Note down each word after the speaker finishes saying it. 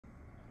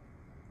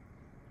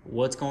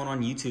What's going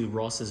on YouTube?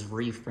 Ross's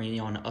Reef bringing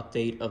you on an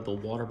update of the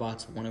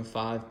WaterBots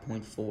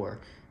 105.4.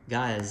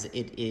 Guys,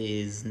 it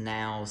is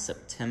now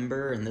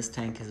September and this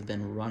tank has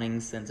been running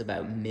since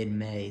about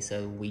mid-May.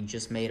 So we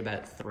just made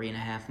about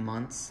 3.5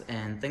 months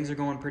and things are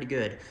going pretty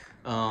good.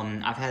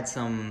 I've had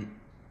some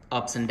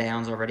ups and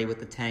downs already with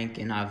the tank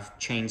and I've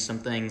changed some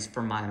things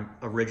from my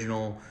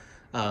original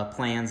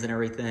plans and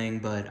everything,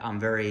 but I'm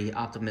very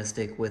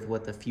optimistic with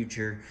what the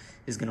future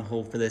is going to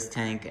hold for this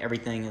tank.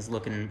 Everything is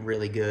looking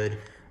really good.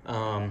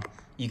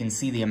 You can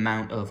see the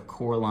amount of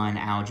coralline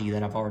algae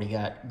that I've already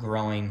got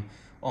growing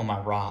on my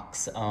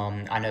rocks.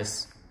 I know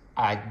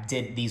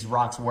these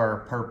rocks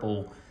were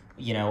purple,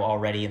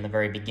 already in the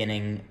very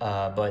beginning,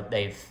 but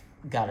they've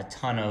got a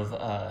ton of,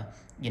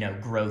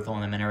 growth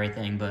on them and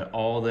everything. But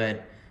all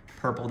that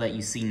purple that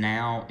you see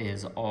now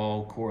is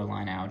all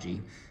coralline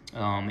algae.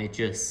 It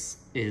just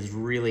is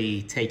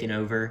really taken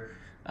over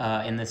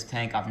in this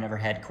tank. I've never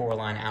had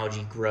coralline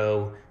algae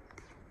grow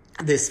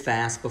this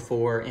fast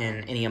before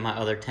in any of my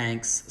other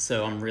tanks,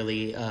 so I'm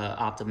really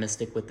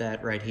optimistic with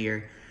that right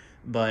here.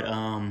 But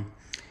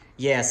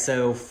yeah,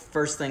 so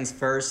first things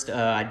first,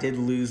 I did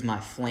lose my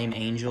Flame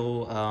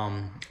Angel.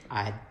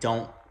 I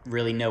don't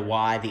really know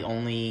why. The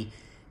only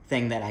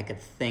thing that I could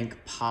think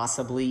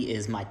possibly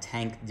is my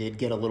tank did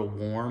get a little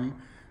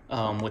warm,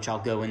 which I'll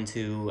go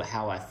into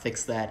how I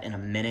fixed that in a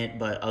minute.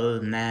 But other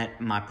than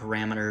that, my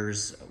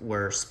parameters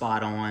were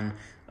spot on.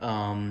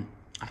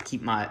 I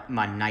keep my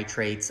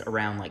nitrates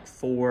around like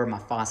 4. My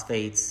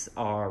phosphates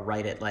are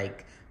right at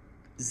like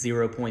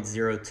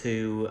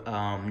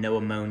 0.02. No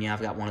ammonia.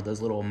 I've got one of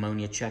those little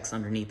ammonia checks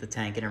underneath the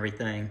tank and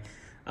everything.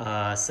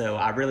 So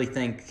I really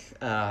think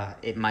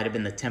it might have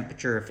been the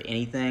temperature, if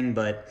anything,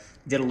 but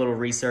did a little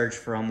research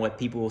from what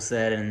people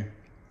said, and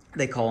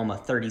they call them a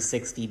 30,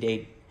 60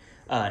 day,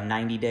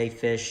 90-day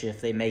fish.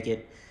 If they make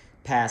it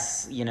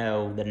past,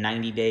 the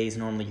 90 days,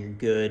 normally you're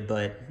good,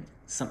 but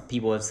some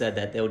people have said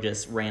that they'll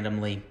just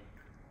randomly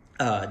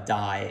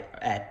die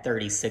at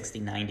 30, 60,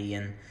 90,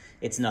 and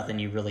it's nothing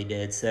you really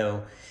did.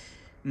 So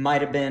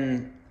might have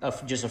been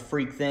just a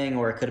freak thing,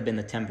 or it could have been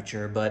the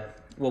temperature. But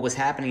what was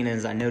happening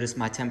is I noticed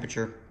my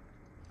temperature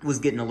was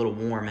getting a little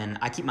warm, and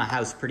I keep my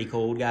house pretty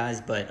cold, guys,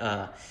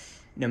 but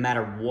no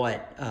matter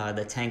what,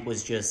 the tank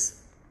was just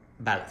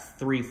about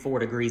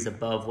 3-4 degrees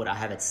above what I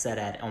have it set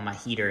at on my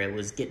heater.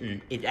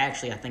 It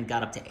actually, I think,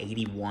 got up to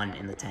 81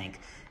 in the tank.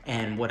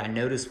 And what I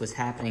noticed was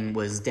happening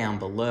was down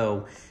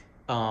below,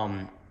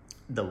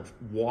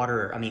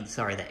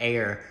 the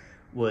air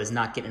was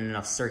not getting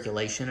enough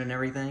circulation and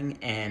everything.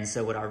 And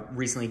so what I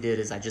recently did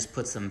is I just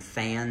put some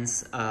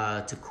fans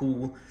to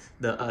cool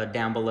the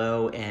down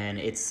below, and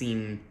it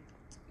seems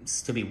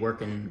to be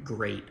working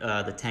great.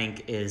 The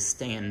tank is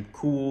staying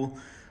cool.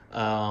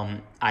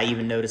 I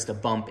even noticed a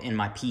bump in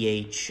my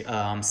pH.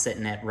 I'm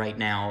sitting at right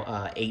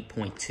now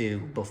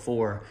 8.2.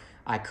 Before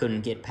I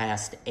couldn't get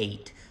past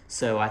 8.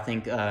 So I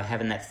think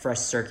having that fresh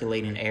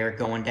circulating air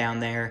going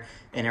down there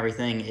and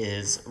everything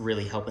is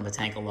really helping the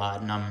tank a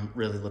lot, and I'm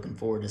really looking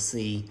forward to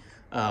see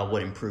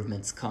what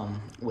improvements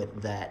come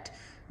with that.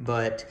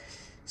 But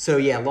so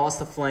yeah, lost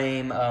the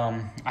flame.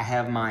 I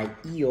have my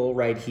eel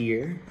right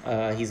here.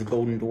 He's a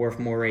golden dwarf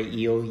moray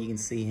eel. You can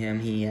see him.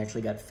 He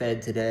actually got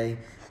fed today.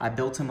 I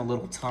built him a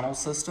little tunnel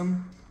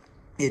system.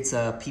 It's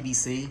a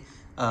PVC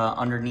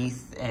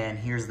underneath, and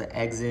here's the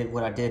exit.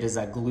 What I did is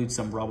I glued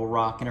some rubble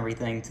rock and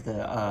everything to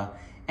the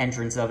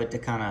entrance of it to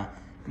kind of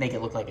make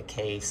it look like a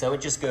cave. So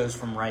it just goes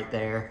from right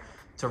there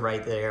to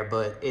right there,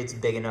 but it's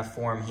big enough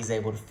for him. He's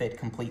able to fit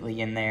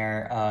completely in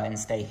there and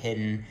stay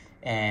hidden.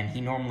 And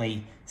he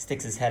normally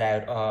sticks his head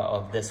out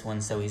of this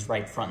one, so he's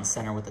right front and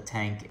center with the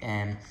tank.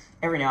 And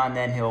every now and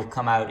then he'll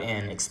come out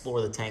and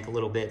explore the tank a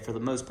little bit. For the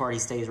most part, he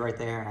stays right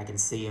there, and I can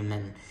see him,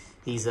 and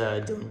he's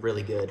doing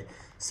really good.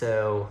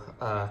 So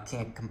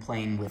can't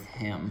complain with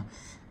him.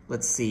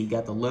 Let's see,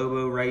 got the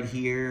Lobo right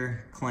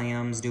here.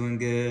 Clams doing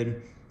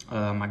good.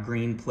 My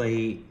green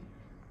plate,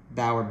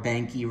 Bauer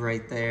Banky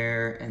right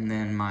there, and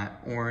then my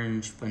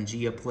orange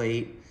Fungia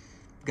plate.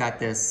 Got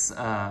this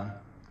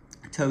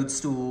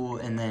toadstool,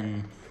 and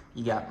then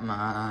you got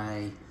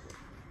my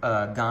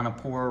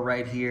Gonopora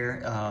right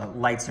here.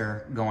 Lights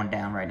are going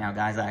down right now,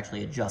 guys. I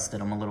actually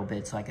adjusted them a little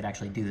bit so I could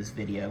actually do this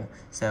video.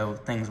 So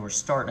things were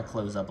starting to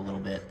close up a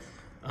little bit.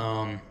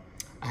 I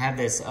have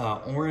this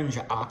orange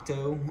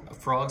Octo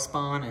frog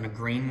spawn and a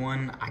green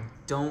one. I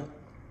don't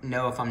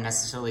know if I'm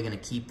necessarily going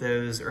to keep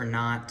those or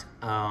not.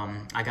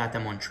 I got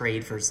them on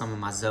trade for some of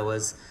my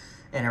Zoas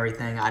and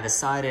everything. I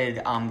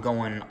decided I'm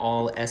going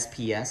all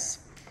SPS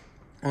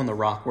on the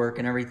rock work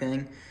and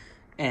everything.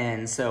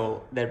 And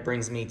so that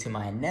brings me to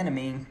my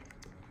anemone.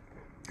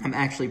 I'm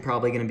actually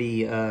probably going to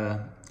be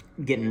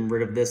getting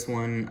rid of this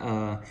one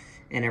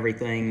and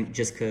everything,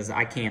 just because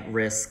I can't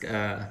risk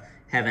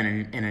having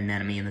an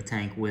anemone in the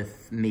tank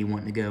with me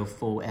wanting to go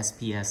full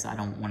SPS. I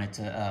don't want it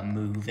to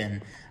move.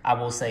 And I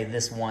will say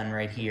this one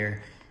right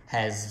here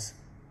has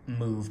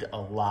moved a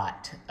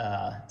lot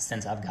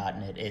since I've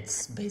gotten it.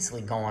 It's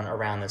basically gone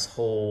around this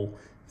whole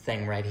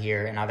thing right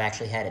here, and I've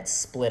actually had it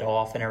split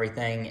off and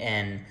everything,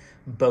 and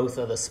both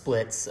of the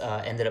splits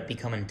ended up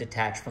becoming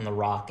detached from the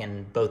rock,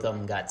 and both of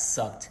them got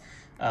sucked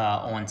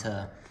onto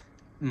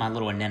my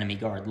little anemone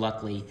guard.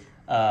 Luckily,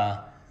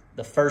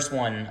 the first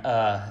one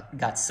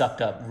got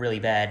sucked up really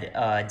bad.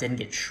 It didn't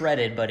get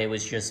shredded, but it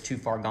was just too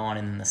far gone.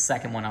 And then the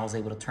second one, I was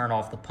able to turn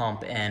off the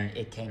pump, and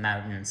it came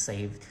out and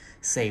saved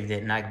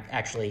it. And I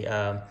actually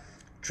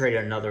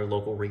traded another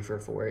local reefer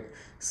for it.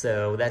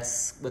 So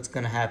that's what's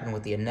going to happen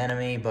with the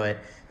anemone. But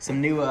some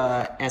new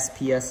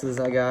SPSs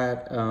I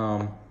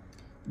got.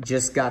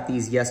 Just got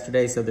these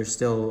yesterday, so they're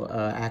still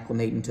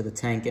acclimating to the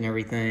tank and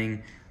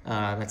everything.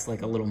 That's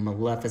like a little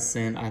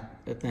Maleficent, I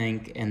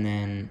think, and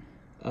then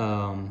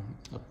a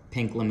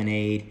pink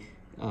lemonade,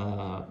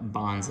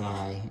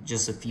 bonsai,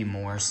 just a few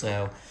more.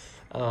 So,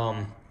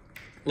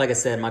 like I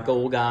said, my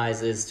goal,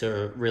 guys, is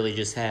to really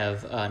just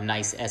have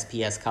nice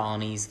SPS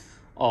colonies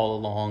all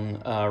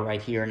along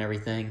right here and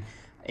everything.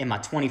 In my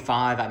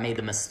 25, I made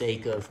the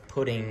mistake of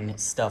putting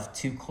stuff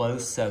too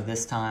close, so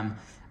this time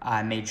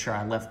I made sure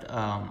I left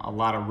a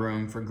lot of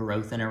room for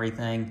growth and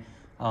everything.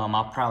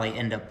 I'll probably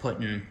end up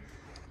putting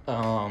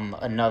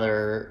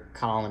another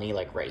colony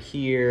like right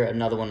here,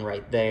 another one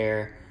right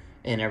there,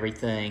 and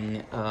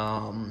everything.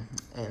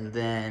 And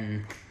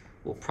then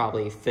we'll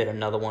probably fit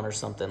another one or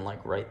something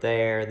like right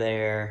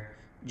there.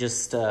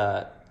 Just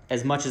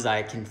as much as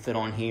I can fit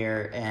on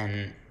here,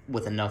 and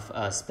with enough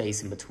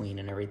space in between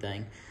and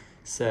everything.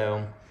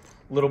 So,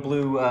 little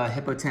blue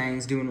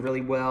Hippotang's doing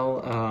really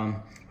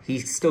well. He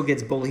still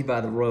gets bullied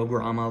by the Royal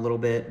Grama a little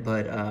bit,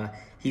 but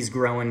he's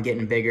growing,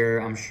 getting bigger.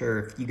 I'm sure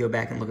if you go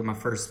back and look at my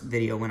first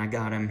video when I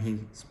got him,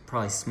 he's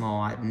probably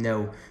small. I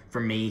know for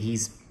me,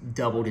 he's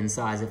doubled in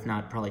size, if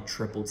not probably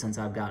tripled since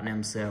I've gotten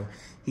him. So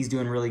he's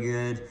doing really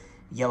good.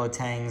 Yellow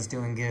Tang's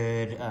doing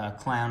good.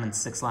 Clown and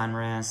 6-line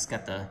wrasse.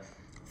 Got the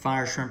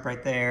fire shrimp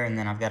right there, and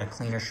then I've got a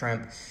cleaner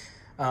shrimp.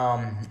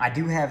 I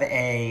do have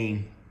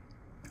a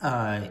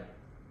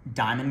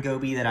diamond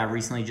goby that I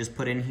recently just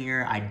put in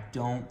here. I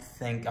don't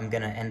think I'm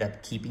gonna end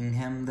up keeping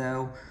him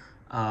though.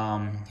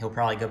 He'll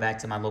probably go back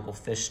to my local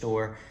fish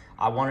store.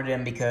 I wanted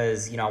him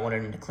because, you know, I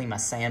wanted him to clean my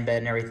sand bed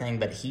and everything,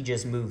 but he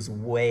just moves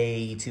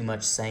way too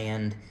much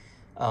sand.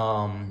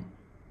 And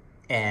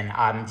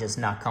I'm just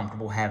not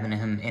comfortable having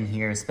him in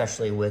here,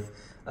 especially with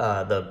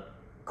the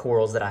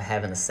corals that I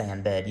have in the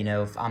sand bed. You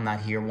know, if I'm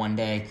not here one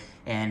day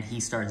and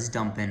he starts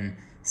dumping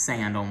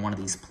sand on one of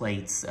these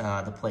plates,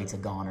 the plate's a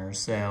goner.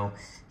 So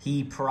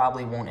he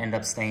probably won't end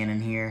up staying in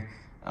here.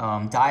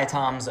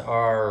 Diatoms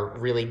are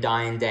really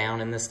dying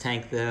down in this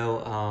tank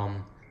though.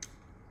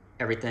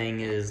 Everything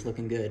is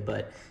looking good,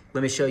 but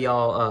let me show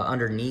y'all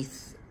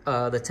underneath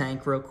the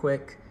tank real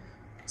quick.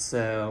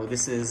 So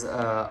this is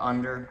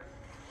under.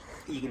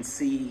 You can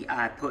see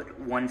I put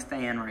one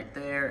fan right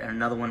there and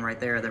another one right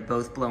there. They're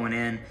both blowing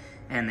in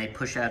and they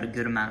push out a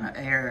good amount of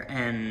air,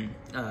 and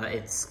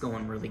it's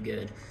going really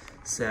good.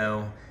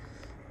 So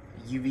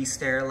UV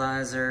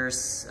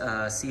sterilizers,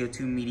 CO2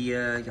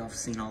 media, y'all have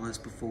seen all this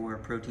before,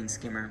 protein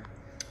skimmer.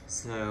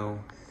 So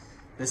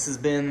this has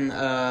been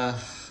my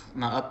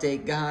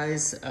update,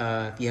 guys.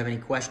 If you have any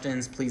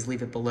questions, please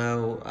leave it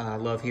below. I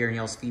love hearing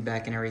y'all's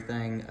feedback and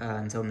everything.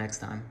 Until next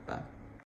time, bye.